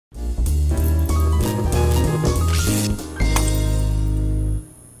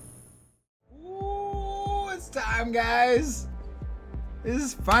time, guys. This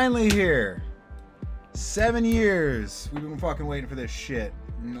is finally here. 7 years we've been fucking waiting for this shit.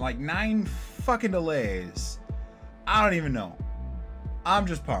 Like 9 fucking delays. I don't even know. I'm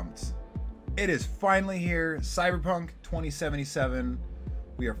just pumped. It is finally here. Cyberpunk 2077.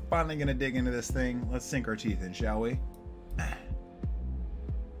 We are finally gonna dig into this thing. Let's sink our teeth in, shall we?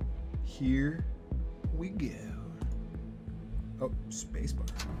 Here we go. Oh, spacebar.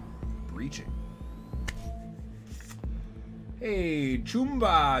 Breaching. Hey,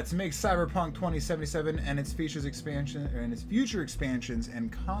 Chumba! To make Cyberpunk 2077 and its features expansion and its future expansions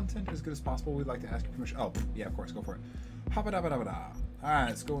and content as good as possible, we'd like to ask your permission. Oh, yeah, of course, go for it. Hop-a-da-ba-da-ba-da. Alright,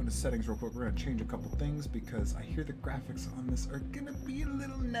 let's go into settings real quick. We're gonna change a couple things because I hear the graphics on this are gonna be a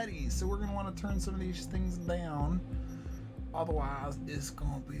little nutty. So we're gonna want to turn some of these things down. Otherwise, it's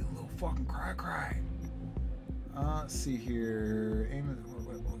gonna be a little fucking cry. Let's see here.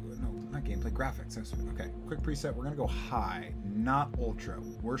 No, not gameplay, graphics. Okay, quick preset. We're gonna go high, not ultra.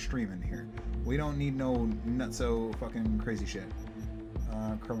 We're streaming here. We don't need no nutso fucking crazy shit.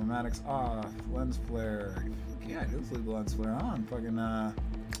 Chromatics off, lens flare. Yeah, let's leave the lens flare on. Fucking oh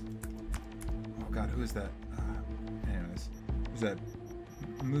god, who is that? Anyways, who's that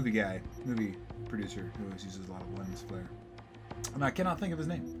movie guy, movie producer who always uses a lot of lens flare? And I cannot think of his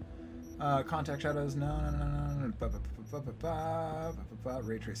name. Contact shadows, no.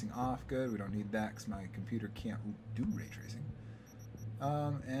 Ray tracing off, good. We don't need that because my computer can't do ray tracing.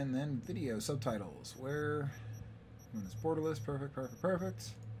 And then video subtitles. Where? On this borderless,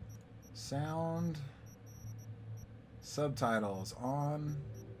 perfect. Sound. Subtitles on.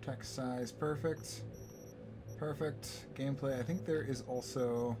 Text size, perfect. Gameplay. I think there is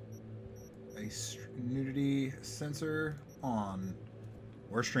also a nudity sensor on.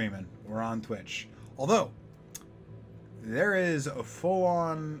 We're streaming. We're on Twitch. Although there is a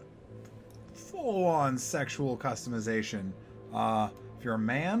full-on sexual customization. If you're a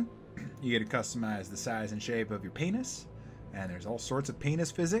man, you get to customize the size and shape of your penis, and there's all sorts of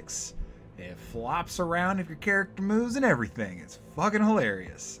penis physics. It flops around if your character moves and everything. It's fucking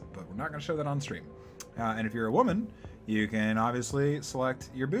hilarious. But we're not going to show that on stream. And if you're a woman, you can obviously select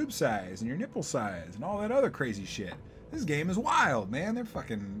your boob size and your nipple size and all that other crazy shit. This game is wild, man. They're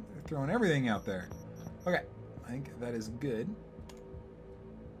throwing everything out there. Okay, I think that is good.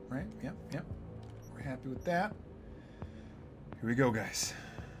 Right? Yep. We're happy with that. Here we go, guys.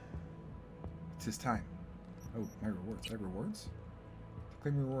 It's his time. Oh, my rewards. I have rewards?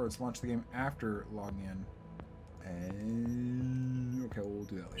 Claim rewards. Launch the game after logging in. And okay, we'll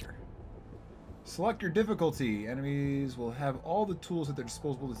do that later. Select your difficulty. Enemies will have all the tools at their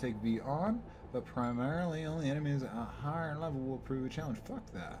disposal to take V on, but primarily only enemies at a higher level will prove a challenge. Fuck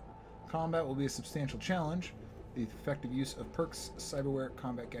that. Combat will be a substantial challenge. The effective use of perks, cyberware,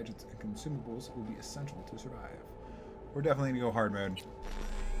 combat gadgets, and consumables will be essential to survive. We're definitely going to go hard mode.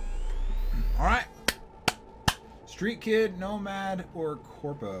 Alright. Street Kid, Nomad, or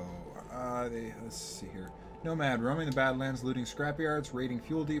Corpo. Let's see here. Nomad, roaming the Badlands, looting scrapyards, raiding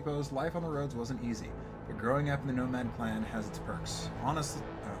fuel depots. Life on the roads wasn't easy, but growing up in the Nomad clan has its perks.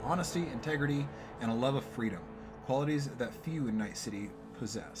 Honesty, integrity, and a love of freedom. Qualities that few in Night City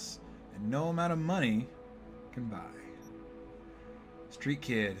possess, and no amount of money can buy. Street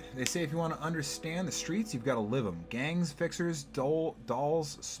Kid. They say if you want to understand the streets, you've got to live them. Gangs, fixers,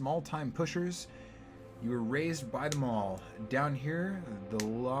 dolls, small-time pushers. You were raised by them all. Down here, the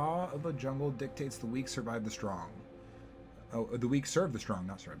law of the jungle dictates the weak survive the strong. Oh, the weak serve the strong,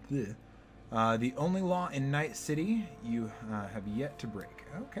 not survive. The only law in Night City you have yet to break.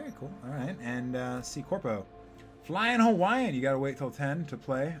 Okay, cool. All right. And see Corpo. Flying Hawaiian. You got to wait till 10 to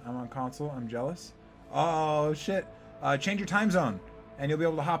play. I'm on console. I'm jealous. Oh, shit. Change your time zone, and you'll be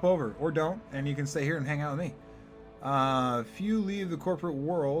able to hop over. Or don't, and you can stay here and hang out with me. Few leave the corporate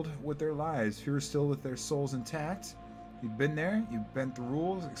world with their lives. Few are still with their souls intact. You've been there. You've bent the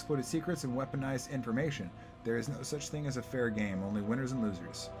rules, exploited secrets, and weaponized information. There is no such thing as a fair game. Only winners and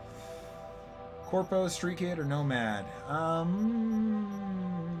losers. Corpo, Street Kid, or Nomad?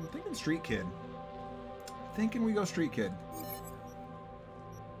 I'm thinking Street Kid. Thinking we go Street Kid.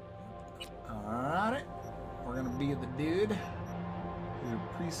 Alright. We're gonna be the dude. These are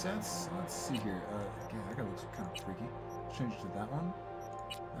presets. Let's see here. Okay, that guy looks kind of freaky. Change it to that one.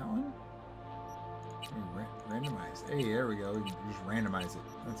 That one? Randomized. Hey, there we go. We can just randomize it.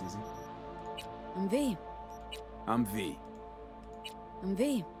 That's easy. I'm V. I'm V. I'm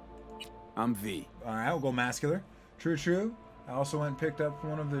V. I'm V. Alright, we'll go masculine. True. I also went and picked up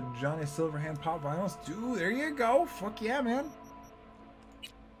one of the Johnny Silverhand pop vinyls. Dude, there you go. Fuck yeah, man.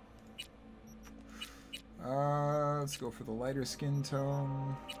 Let's go for the lighter skin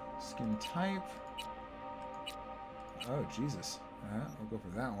tone. Skin type. Oh, Jesus. We'll go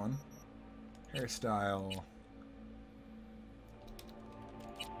for that one. Hairstyle.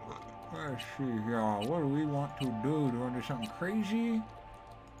 Let's see, y'all. What do we want to do? Do we want to do something crazy?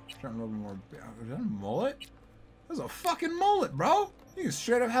 Something a little more... Is that a mullet? That's a fucking mullet, bro! You can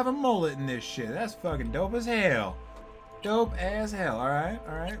straight up have a mullet in this shit. That's fucking dope as hell. Dope as hell. Alright,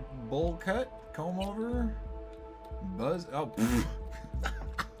 alright. Bowl cut. Comb over. Buzz. Oh,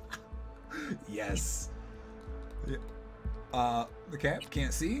 yes. Yeah. The cap.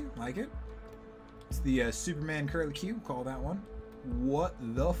 Can't see. Like it. It's the Superman curly Q. Call that one. What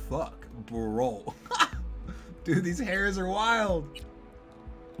the fuck, bro? Dude, these hairs are wild.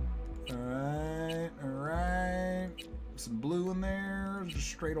 Alright, alright. Some blue in there. Just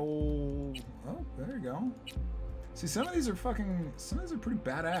straight old... Oh, there you go. See, some of these are fucking... Some of these are pretty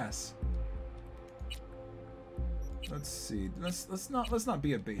badass. Let's see. Let's not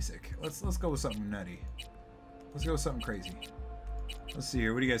be a basic. Let's go with something nutty. Let's go with something crazy. Let's see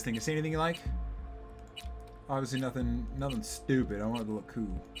here. What do you guys think? Is there anything you like? Obviously nothing stupid. I want it to look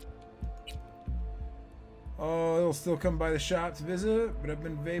cool. Oh, it'll still come by the shop to visit, but I've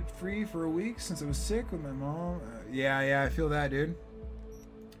been vape free for a week since I was sick with my mom. Yeah, I feel that, dude.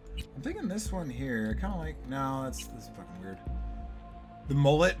 I'm thinking this one here. I kind of like... No, that's fucking weird. The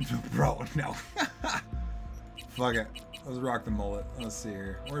mullet? Bro, no. Fuck it. Let's rock the mullet. Let's see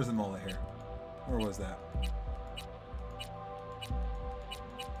here. Where's the mullet here? Where was that?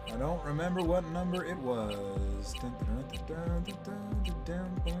 I don't remember what number it was.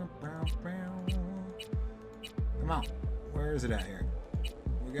 Come on. Where is it at here?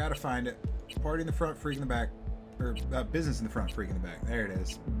 We gotta find it. Party in the front, freak in the back. Or business in the front, freak in the back. There it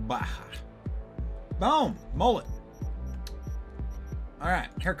is. Bah. Boom! Mullet. Alright,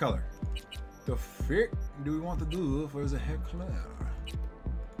 hair color. The frick do we want to do for the hair color?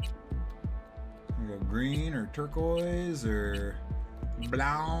 We go green or turquoise or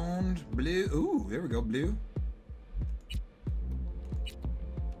blonde, blue. Ooh, there we go, blue.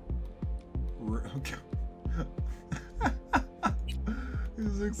 Okay.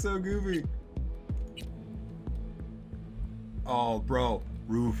 This looks so goofy. Oh, bro.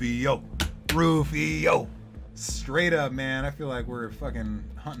 Rufio. Rufio. Straight up, man. I feel like we're fucking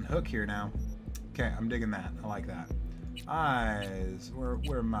hunting Hook here now. Okay, I'm digging that. I like that. Eyes. Where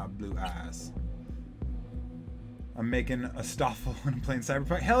are my blue eyes? I'm making a Stoffel when I'm playing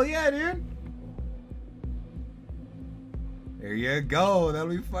Cyberpunk. Hell yeah, dude. There you go. That'll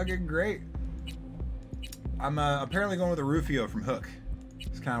be fucking great. I'm apparently going with a Rufio from Hook.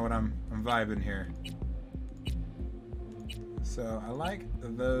 It's kind of what I'm vibing here. So I like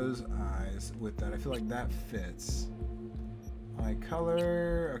those eyes with that. I feel like that fits. Eye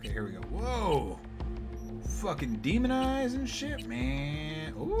color. Okay, here we go. Whoa! Fucking demon eyes and shit,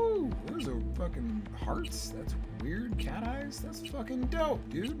 man. Ooh, those are fucking hearts. That's weird. Cat eyes. That's fucking dope,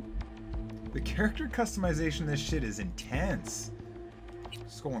 dude. The character customization of this shit is intense.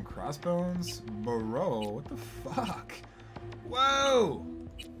 Skull and crossbones? Bro, what the fuck? Whoa!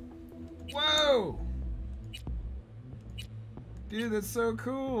 Whoa! Dude, that's so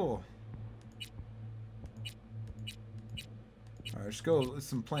cool. Alright, let's go with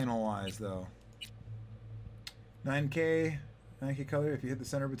some plain old eyes, though. 9K color if you hit the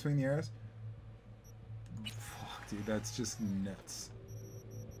center between the arrows. Fuck, dude, that's just nuts.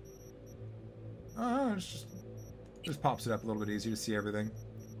 Oh, it's just pops it up a little bit easier to see everything.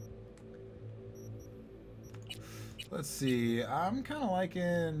 Let's see. I'm kind of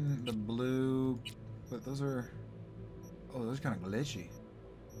liking the blue, but those are... Oh, those are kind of glitchy.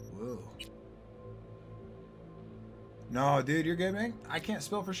 Whoa. No, dude, you're good, man. I can't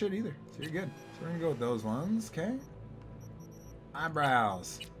spell for shit either, so you're good. So we're gonna go with those ones, okay?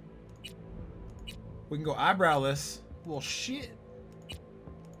 Eyebrows. We can go eyebrowless. Well, shit.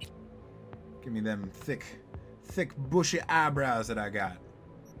 Give me them thick, bushy eyebrows that I got.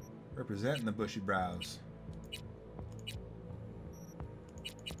 Representing the bushy brows.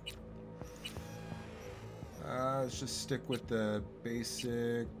 Let's just stick with the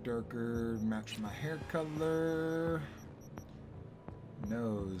basic, darker, match my hair color.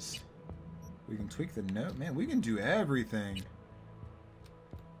 Nose. We can tweak the nose. Man, we can do everything.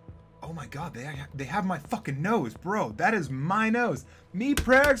 Oh my god, they have my fucking nose, bro. That is my nose. Me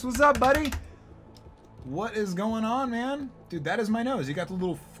Prex, what's up, buddy? What is going on, man? Dude, that is my nose. You got the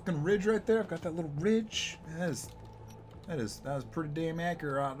little fucking ridge right there. I've got that little ridge. That was pretty damn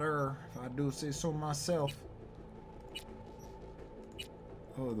accurate out there, if I do say so myself.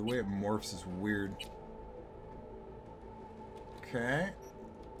 Oh, the way it morphs is weird. Okay.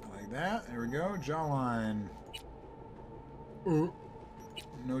 Like that. There we go. Jawline.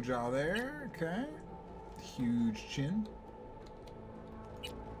 No jaw there. Okay. Huge chin.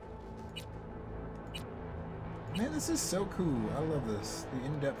 Man, this is so cool. I love this. The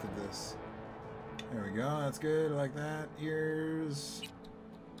in-depth of this. There we go. That's good. I like that. Ears.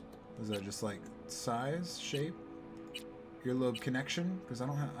 Is that just like size, shape, earlobe connection? Because I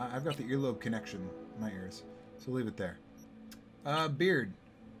don't have. I've got the earlobe connection in my ears, so leave it there. Beard.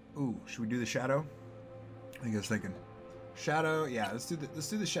 Ooh, should we do the shadow? I think I was thinking shadow. Yeah, let's do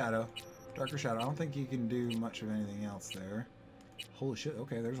the shadow. Darker shadow. I don't think you can do much of anything else there. Holy shit.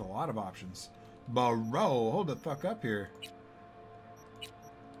 Okay, there's a lot of options. Bro, hold the fuck up here.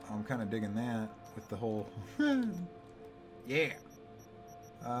 I'm kind of digging that with the whole. Yeah.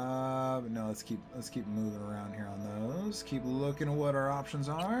 But no, let's keep moving around here on those. Keep looking at what our options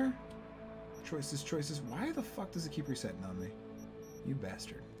are. Choices. Why the fuck does it keep resetting on me? You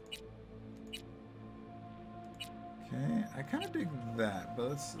bastard. Okay, I kind of dig that, but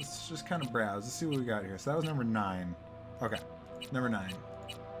let's just kind of browse. Let's see what we got here. So that was number 9. Okay, number 9.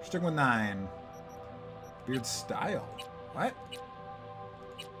 We're sticking with 9. Beard style. What?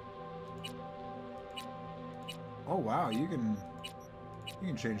 Oh wow, you can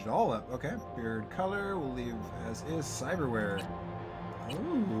change it all up. Okay, beard color we'll leave as is. Cyberwear.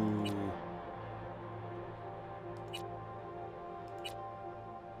 Ooh.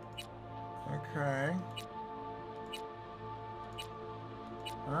 Okay.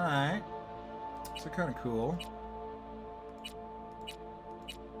 Alright. So kind of cool.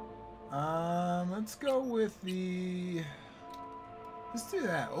 Let's go with the... Let's do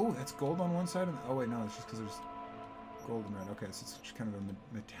that. Oh, that's gold on one side. And... Oh, wait, no, it's just because there's gold and red. Okay, so it's just kind of a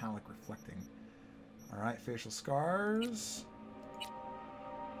metallic reflecting. Alright, facial scars.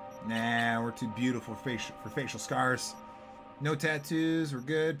 Nah, we're too beautiful for facial scars. No tattoos, we're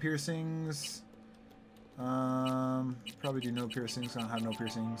good. Piercings. Probably do no piercings. I don't have no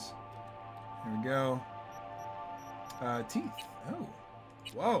piercings. Here we go. Teeth. Oh.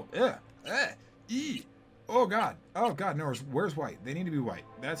 Whoa. Yeah. Oh god. Oh god. No. Where's white? They need to be white.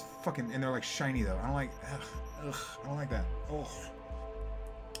 That's fucking. And they're like shiny though. I don't like. Ugh. I don't like that.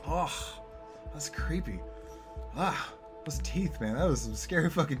 Oh. That's creepy. Those teeth, man. That was some scary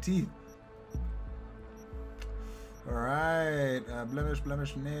fucking teeth. All right.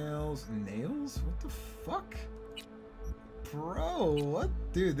 Blemish. Nails. Nails? What the fuck? Bro, what?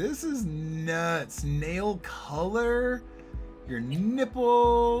 Dude, this is nuts. Nail color. Your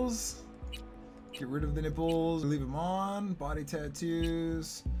nipples. Get rid of the nipples. Leave them on. Body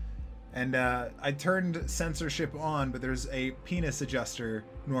tattoos. And I turned censorship on, but there's a penis adjuster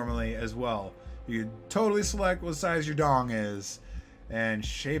normally as well. You can totally select what size your dong is. And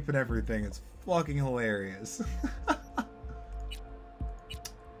shape and everything. It's fucking hilarious.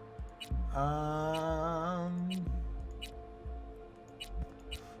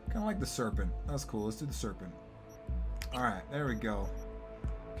 Kind of like the serpent. That's cool. Let's do the serpent. All right, there we go.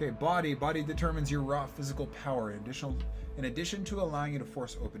 Okay, body. Body determines your raw physical power. In addition to allowing you to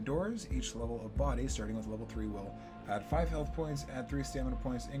force open doors, each level of body, starting with level 3, will add 5 health points, add 3 stamina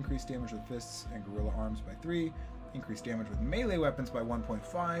points, increase damage with fists and gorilla arms by 3, increase damage with melee weapons by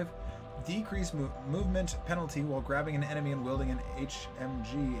 1.5, decrease movement penalty while grabbing an enemy and wielding an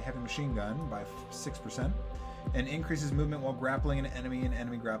HMG heavy machine gun by 6%, and increases movement while grappling an enemy and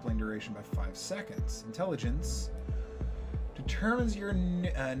enemy grappling duration by 5 seconds. Intelligence determines your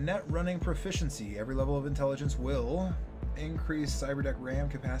net running proficiency. Every level of intelligence will increase Cyberdeck RAM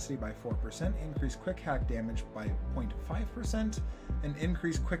capacity by 4%, increase quick hack damage by 0.5%, and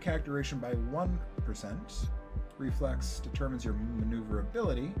increase quick hack duration by 1%. Reflex determines your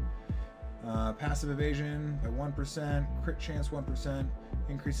maneuverability. Passive evasion by 1%, crit chance 1%,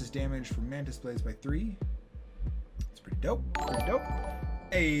 increases damage from mantis blades by 3. It's pretty dope.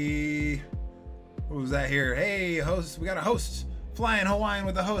 Hey, what was that here? Hey, host, we got a host. Flying Hawaiian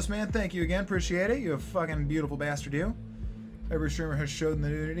with the host, man. Thank you again. Appreciate it. You a fucking beautiful bastard, you. Every streamer has showed in the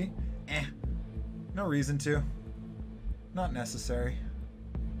nudity. No reason to. Not necessary.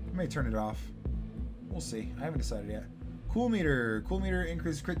 I may turn it off. We'll see. I haven't decided yet. Cool meter. Cool meter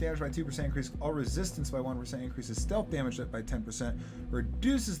increases crit damage by 2%, increases all resistance by 1%, increases stealth damage by 10%,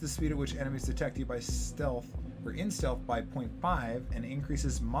 reduces the speed at which enemies detect you by stealth or in stealth by 0.5, and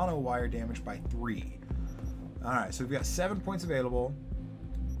increases mono wire damage by 3. Alright, so we've got 7 points available.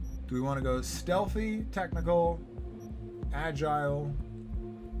 Do we want to go stealthy, technical, agile?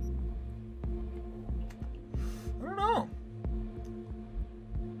 I don't know.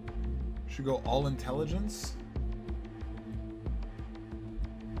 Should we go all intelligence?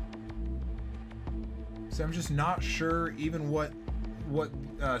 So I'm just not sure even what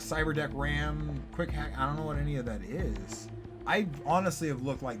Cyberdeck RAM, quick hack, I don't know what any of that is. I honestly have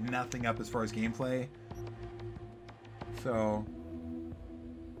looked like nothing up as far as gameplay. So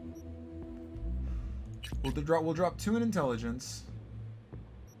we'll drop 2 in intelligence,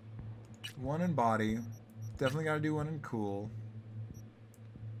 1 in body. Definitely got to do 1 in cool.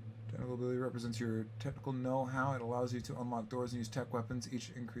 Technical ability represents your technical know-how. It allows you to unlock doors and use tech weapons.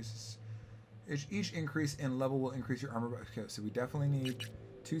 Each increase in level will increase your armor. Okay, so we definitely need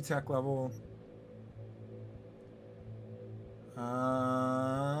 2 tech level.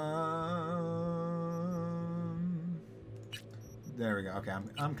 There we go. Okay,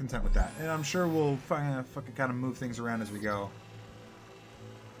 I'm content with that, and I'm sure we'll fucking kind of move things around as we go.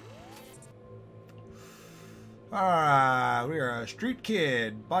 Alright, we are a street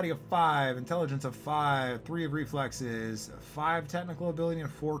kid. Body of 5, intelligence of 5, 3 of reflexes, 5 technical ability,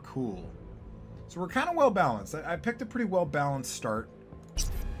 and 4 cool. So we're kind of well balanced. I picked a pretty well balanced start,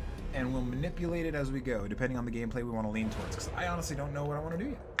 and we'll manipulate it as we go, depending on the gameplay we want to lean towards. Because I honestly don't know what I want to do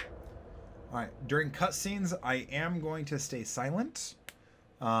yet. Alright, during cutscenes, I am going to stay silent,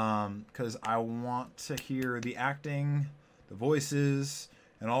 because I want to hear the acting, the voices,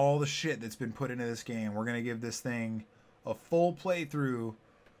 and all the shit that's been put into this game. We're going to give this thing a full playthrough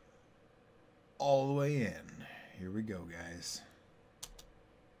all the way in. Here we go, guys.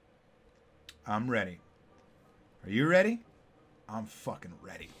 I'm ready. Are you ready? I'm fucking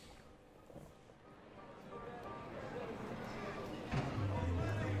ready.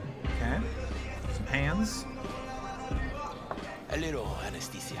 Okay. Some hands. A little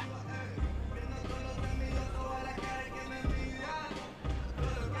anesthesia.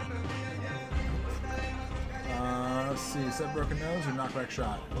 Let's see, set broken nose or knockback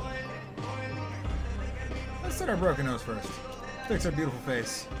shot? Let's set our broken nose first. Fix our beautiful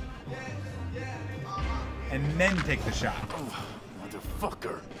face. And then take the shot. Oh,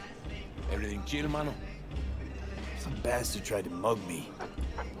 motherfucker. Everything chill, mano? Some bastard tried to mug me.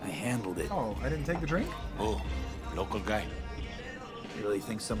 I handled it. Oh, I didn't take the drink? Oh, local guy. You really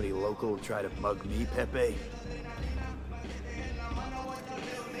think somebody local would try to mug me, Pepe?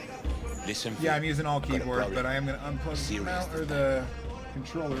 Listen, Yeah, I'm using all keyboard, but I am going to unplug the mount or the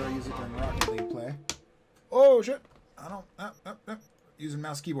controller. I use it during Rocket League play. Oh, shit. I don't... Using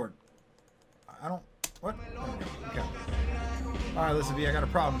mouse keyboard. I don't... What? Okay. Alright, listen, V, I got a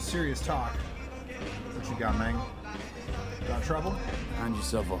problem. Serious talk. What you got, man? Got trouble? Found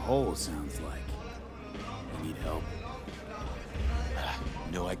yourself a hole, sounds like. You need help?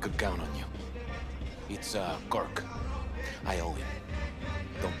 Knew I could count on you. It's, Kirk. I owe him.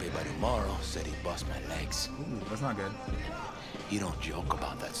 Don't pay by tomorrow, said he'd bust my legs. Ooh, that's not good. He don't joke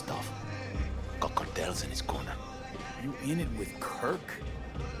about that stuff. Got cartels in his corner. You in it with Kirk?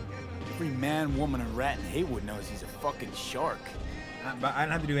 Every man, woman, and rat in Haywood knows he's a fucking shark. But I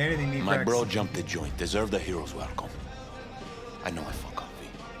don't have to do anything. My bro jumped the joint. Deserved a hero's welcome. I know I fuck up, V.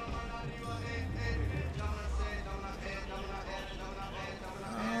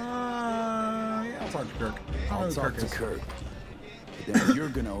 Yeah, I'll talk to Kirk. I'll talk to Kirk. But then you're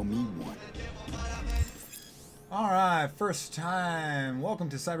gonna owe me one. Alright, first time. Welcome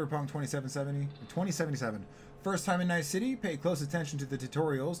to Cyberpunk 2077. First time in Night City, pay close attention to the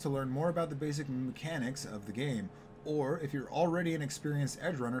tutorials to learn more about the basic mechanics of the game. Or, if you're already an experienced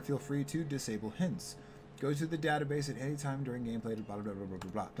edge runner, feel free to disable hints. Go to the database at any time during gameplay to blah blah blah blah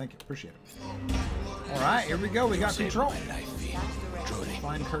blah blah. Thank you, appreciate it. Alright, here we go, we got control.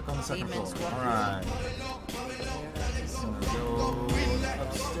 Find Kirk on the second floor. Alright. Go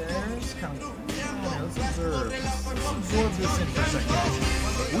upstairs. Let's observe. Let's absorb this in for a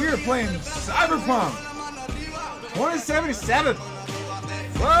second. We are playing Cyberpunk 2077.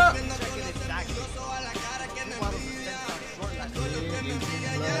 What?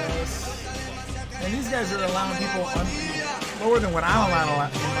 And these guys are allowing people lower than what I'm allowed in my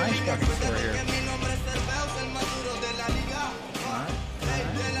fucking store here. Alright.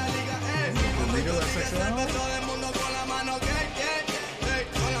 Leader, that's XL.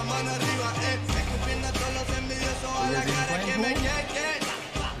 You guys even playing pool?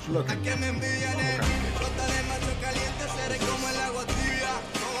 What you looking?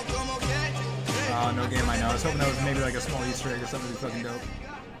 Oh, no game I know. I was hoping that was maybe like a small Easter egg or something fucking dope.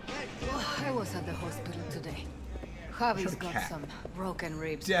 I was at the hospital today. Javi's got some broken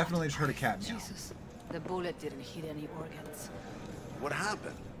ribs. Definitely heard a cat meow. Jesus, the bullet didn't hit any organs. What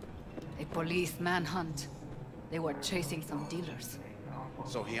happened? A police manhunt. They were chasing some dealers.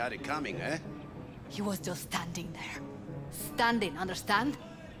 So he had it coming, eh? He was just standing there. Standing, understand?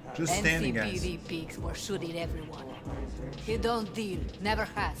 Just standing, guys. NCPD pigs were shooting everyone. He don't deal, never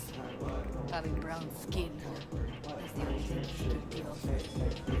has. Having brown skin. That's the only thing he can deal.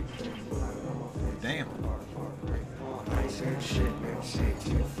 Damn.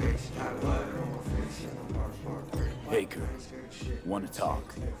 Hey, Kirk. Want to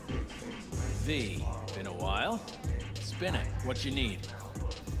talk? V, been a while. Spin it. What you need?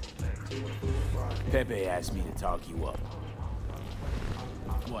 Pepe asked me to talk you up.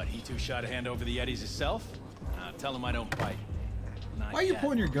 What, he too shy to hand over the Eddies himself? Tell him I don't bite. Not Why are you yet.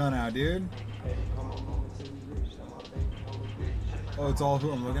 pulling your gun out, dude? Oh, it's all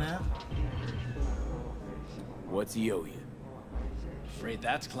who I'm looking at? What's he owe you? Afraid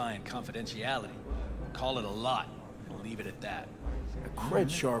that's client confidentiality. Call it a lot, and leave it at that. A cred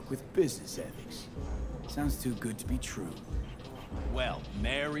shark with business ethics. Sounds too good to be true. Well,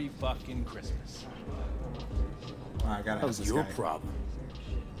 Merry fucking Christmas. I gotta ask How's this your guy. problem?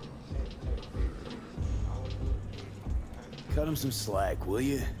 Cut him some slack, will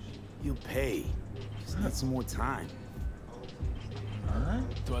you? You'll pay. Just need some more time.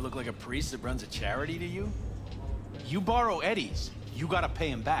 Alright. Do I look like a priest that runs a charity to you? You borrow Eddies, you gotta pay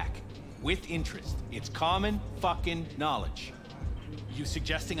him back. With interest. It's common fucking knowledge. You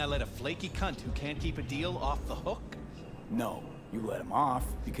suggesting I let a flaky cunt who can't keep a deal off the hook? No, you let him off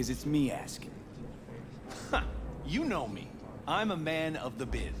because it's me asking. Ha! You know me. I'm a man of the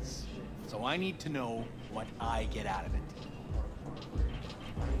biz. So I need to know what I get out of it.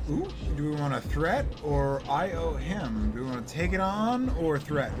 Ooh, do we want a threat or I owe him? Do we want to take it on or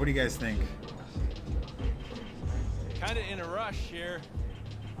threat? What do you guys think? Kinda in a rush here.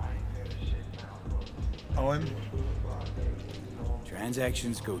 Owe him?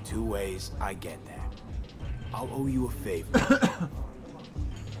 Transactions go two ways, I get that. I'll owe you a favor.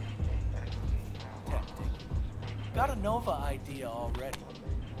 Got a Nova idea already.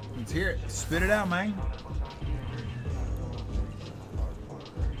 Let's hear it. Spit it out, man.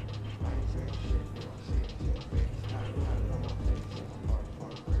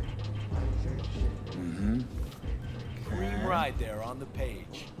 Cream ride there on the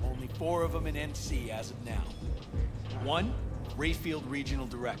page. Only 4 of them in NC as of now. 1, Rayfield Regional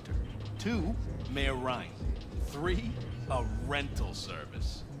Director. 2, Mayor Ryan. 3, a rental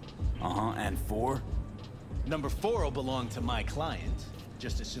service. And 4? Number 4 will belong to my client,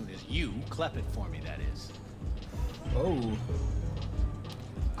 just as soon as you clep it for me, that is. Oh.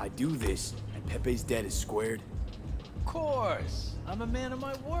 I do this, and Pepe's debt is squared. Of course. I'm a man of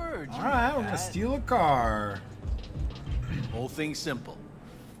my word. you Alright, know we're gonna that. steal a car. Whole thing's simple.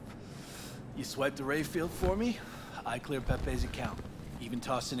 You swipe the Rayfield for me, I clear Pepe's account. Even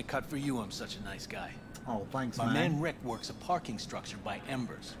toss in a cut for you, I'm such a nice guy. Oh, thanks, My man. man Rick works a parking structure by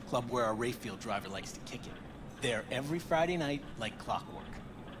Embers, club where our Rayfield driver likes to kick it. There every Friday night, like clockwork.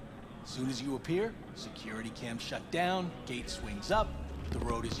 Soon as you appear, security cam shut down, gate swings up, the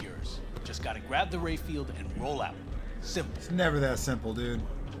road is yours. Just gotta grab the Rayfield and roll out. Simple. It's never that simple, dude.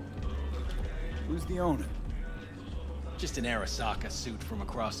 Who's the owner? Just an Arasaka suit from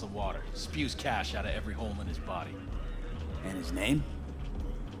across the water. Spews cash out of every hole in his body. And his name?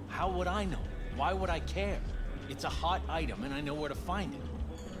 How would I know? Why would I care? It's a hot item and I know where to find it.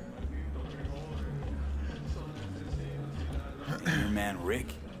 And your man Rick?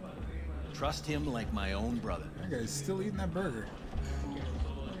 Trust him like my own brother. That guy's still eating that burger.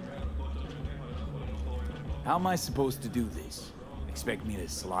 How am I supposed to do this? Expect me to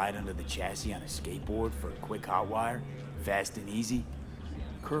slide under the chassis on a skateboard for a quick hot wire? Fast and easy?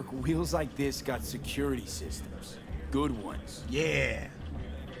 Kirk, wheels like this got security systems. Good ones. Yeah.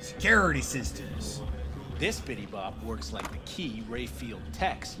 Security systems. This bitty bop works like the key Rayfield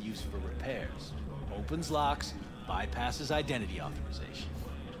techs use for repairs. Opens locks, bypasses identity authorization.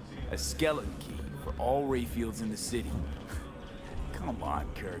 A skeleton key for all Rayfields in the city. Come on,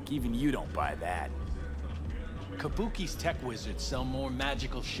 Kirk, even you don't buy that. Kabuki's tech wizards sell more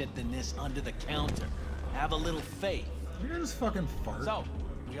magical shit than this under the counter. Have a little faith. You're just fucking fart. So,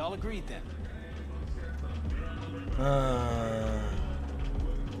 we all agreed then.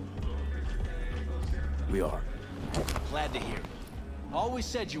 We are. Glad to hear it. Always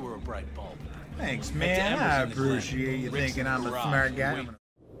said you were a bright bulb. Thanks, Head to man. Embers I in the Glen. appreciate you Rick's thinking in the I'm a garage, smart guy. waiting.